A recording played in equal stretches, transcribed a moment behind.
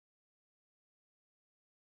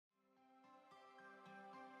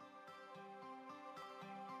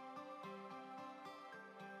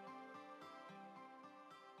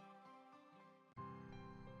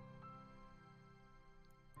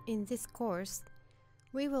In this course,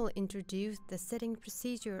 we will introduce the setting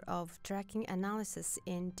procedure of tracking analysis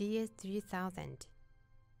in DS-3000.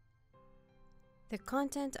 The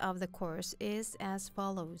content of the course is as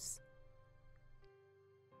follows.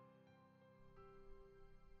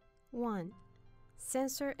 1.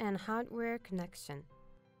 Sensor and hardware connection.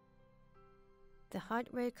 The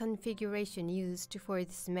hardware configuration used for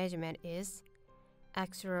this measurement is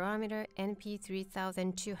accelerometer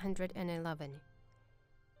NP3211,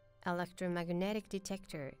 electromagnetic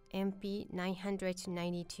detector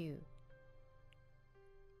MP992,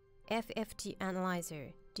 FFT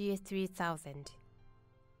Analyzer DS-3000,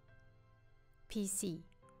 PC,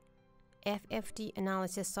 FFT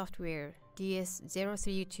Analysis Software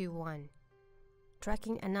DS-3021,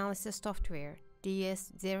 Tracking Analysis Software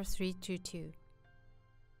DS-3022,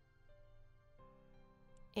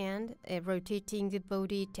 and a rotating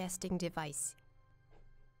body testing device.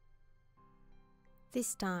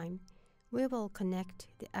 This time, we will connect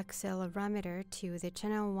the accelerometer to the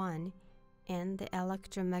channel 1 and the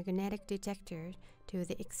electromagnetic detector to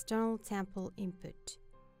the external sample input.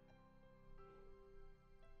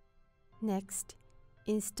 Next,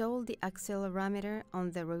 install the accelerometer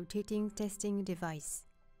on the rotating testing device.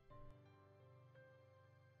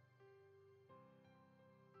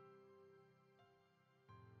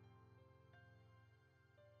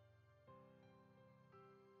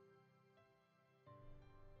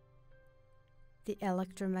 The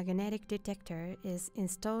electromagnetic detector is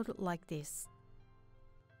installed like this.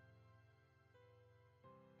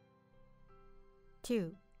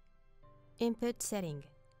 2. Input setting.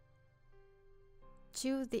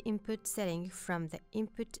 Choose the input setting from the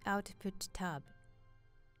Input-Output tab.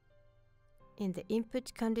 In the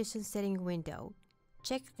Input Condition Setting window,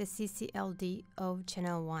 check the CCLD of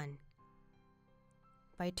channel 1.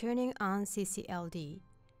 By turning on CCLD,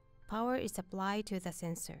 power is applied to the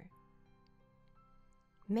sensor.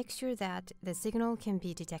 Make sure that the signal can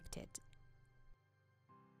be detected.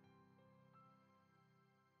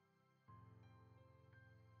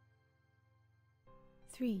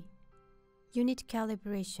 3. Unit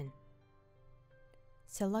calibration.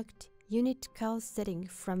 Select Unit Cal setting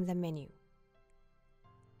from the menu.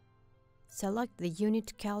 Select the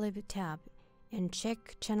Unit Calib tab and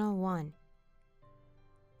check channel 1.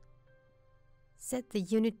 Set the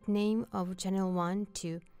unit name of channel 1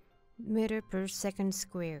 to meter per second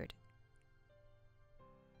squared.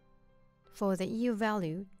 For the EU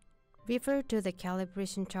value, refer to the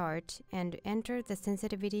calibration chart and enter the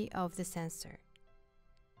sensitivity of the sensor.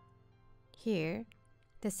 Here,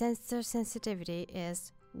 the sensor sensitivity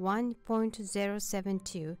is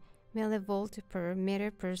 1.072 mV per meter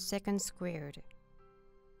per second squared.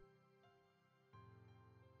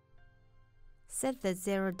 Set the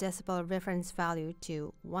 0 decibel reference value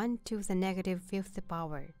to 1 to the negative 5th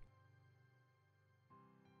power.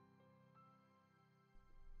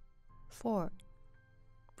 4.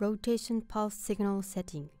 Rotation pulse signal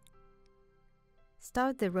setting.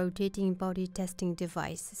 Start the rotating body testing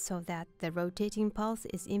device so that the rotating pulse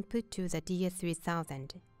is input to the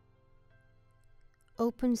DS-3000.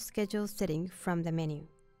 Open Schedule setting from the menu.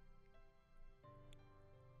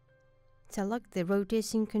 Select the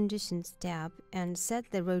Rotation Conditions tab and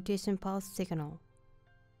set the rotation pulse signal.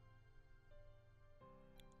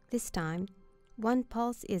 This time, 1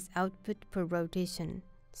 pulse is output per rotation,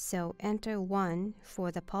 so enter 1 for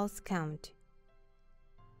the pulse count.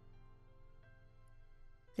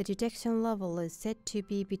 The detection level is set to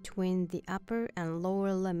be between the upper and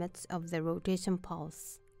lower limits of the rotation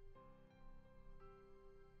pulse.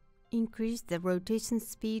 Increase the rotation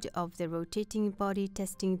speed of the rotating body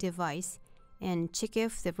testing device and check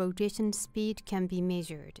if the rotation speed can be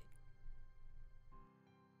measured.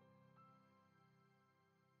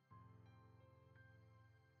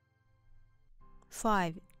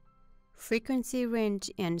 5. Frequency range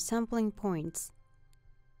and sampling points.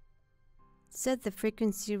 Set the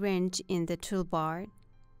frequency range in the toolbar.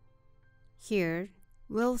 Here,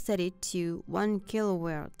 we'll set it to 1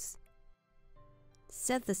 kHz.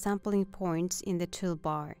 Set the sampling points in the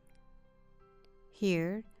toolbar.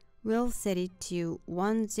 Here, we'll set it to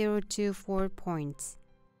 1024 points.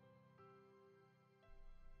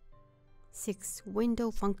 6.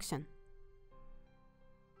 Window function.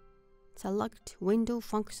 Select Window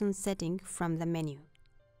function setting from the menu.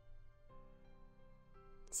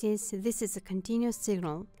 Since this is a continuous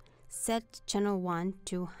signal, set channel 1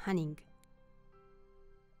 to Hunning.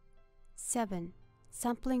 7.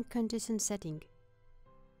 Sampling condition setting.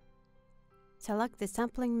 Select the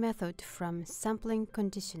sampling method from Sampling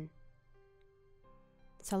condition.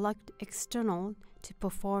 Select External to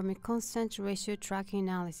perform a constant ratio tracking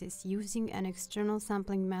analysis using an external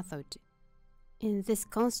sampling method. In this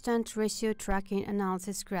constant ratio tracking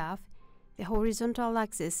analysis graph, the horizontal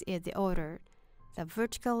axis is the order, the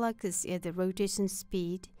vertical axis is the rotation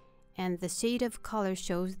speed, and the shade of color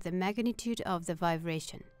shows the magnitude of the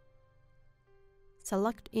vibration.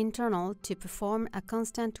 Select Internal to perform a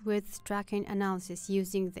constant width tracking analysis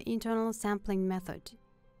using the internal sampling method.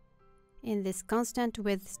 In this constant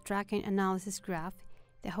width tracking analysis graph,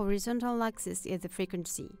 the horizontal axis is the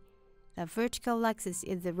frequency, the vertical axis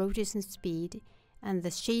is the rotation speed, and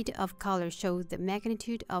the shade of color shows the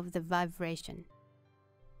magnitude of the vibration.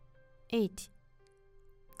 8.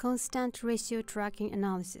 Constant ratio tracking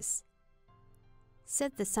analysis.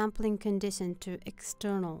 Set the sampling condition to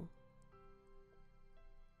external.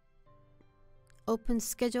 Open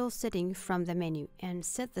Schedule setting from the menu and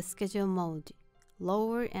set the schedule mode,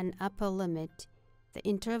 lower and upper limit, the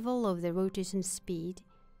interval of the rotation speed,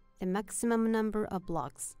 the maximum number of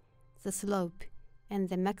blocks, the slope, and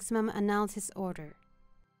the maximum analysis order.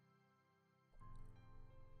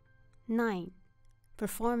 9.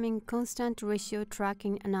 Performing constant ratio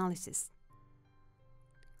tracking analysis.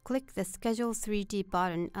 Click the Schedule 3D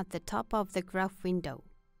button at the top of the graph window.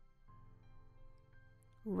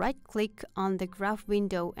 Right-click on the graph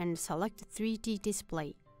window and select 3D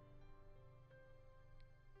display.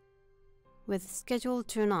 With Schedule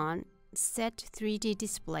turned on, set 3D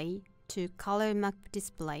display to color map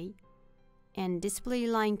display and display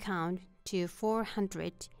line count to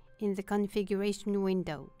 400 in the configuration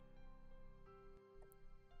window.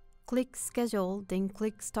 Click Schedule, then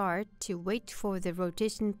click Start to wait for the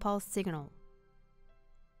rotation pulse signal.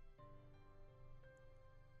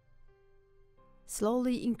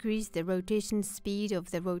 Slowly increase the rotation speed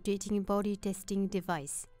of the rotating body testing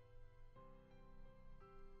device.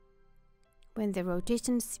 When the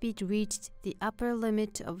rotation speed reached the upper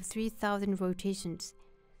limit of 3000 rotations,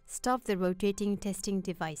 stop the rotating testing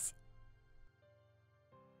device.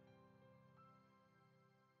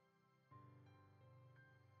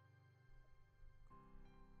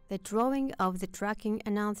 The drawing of the tracking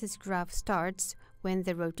analysis graph starts when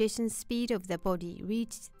the rotation speed of the body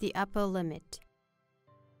reached the upper limit.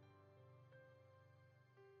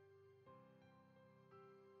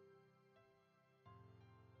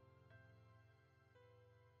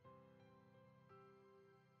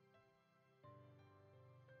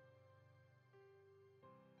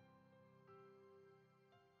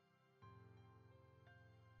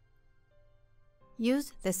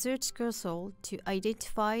 Use the search cursor to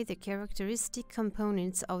identify the characteristic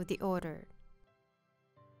components of the order.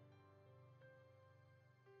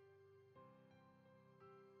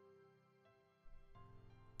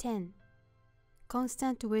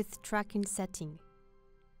 Constant width tracking setting.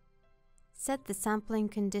 Set the sampling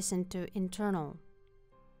condition to internal.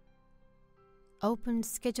 Open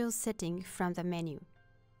Schedule setting from the menu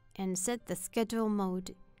and set the schedule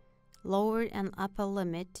mode, lower and upper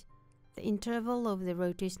limit, the interval of the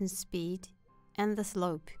rotation speed, and the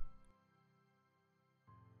slope.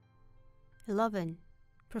 11.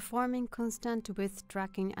 Performing constant width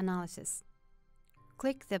tracking analysis.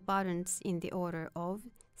 Click the buttons in the order of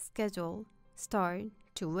Schedule, Start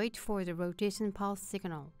to wait for the rotation pulse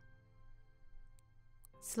signal.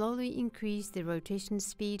 Slowly increase the rotation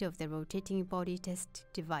speed of the rotating body test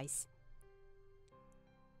device.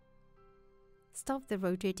 Stop the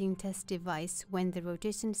rotating test device when the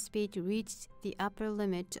rotation speed reached the upper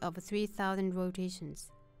limit of 3000 rotations.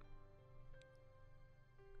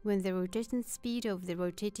 When the rotation speed of the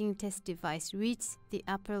rotating test device reaches the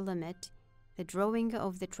upper limit, the drawing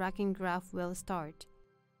of the tracking graph will start.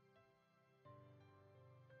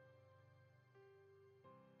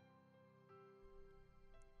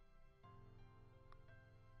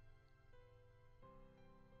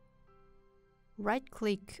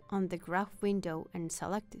 Right-click on the graph window and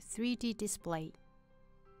select 3D display.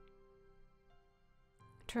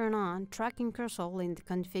 Turn on tracking cursor in the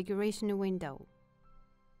configuration window.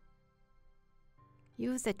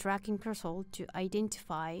 Use the tracking cursor to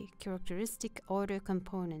identify characteristic order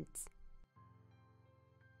components.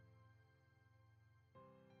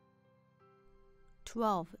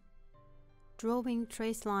 12. Drawing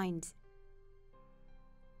trace lines.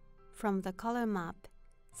 From the color map,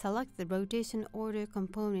 select the rotation order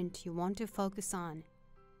component you want to focus on.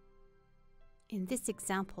 In this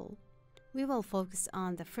example, we will focus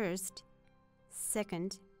on the first,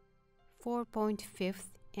 second,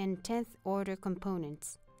 4.5th, and 10th order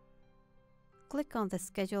components. Click on the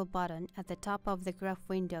Schedule button at the top of the graph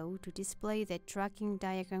window to display the tracking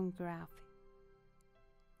diagram graph.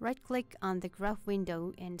 Right-click on the graph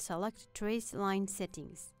window and select Trace Line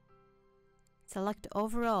Settings. Select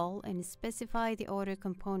Overall and specify the order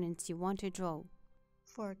components you want to draw.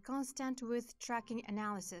 For constant width tracking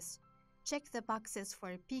analysis, check the boxes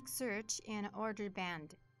for peak search and order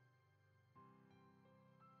band.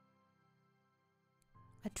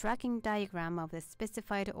 A tracking diagram of the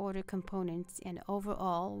specified order components and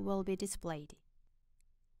overall will be displayed.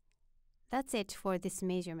 That's it for this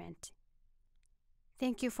measurement.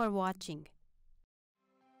 Thank you for watching.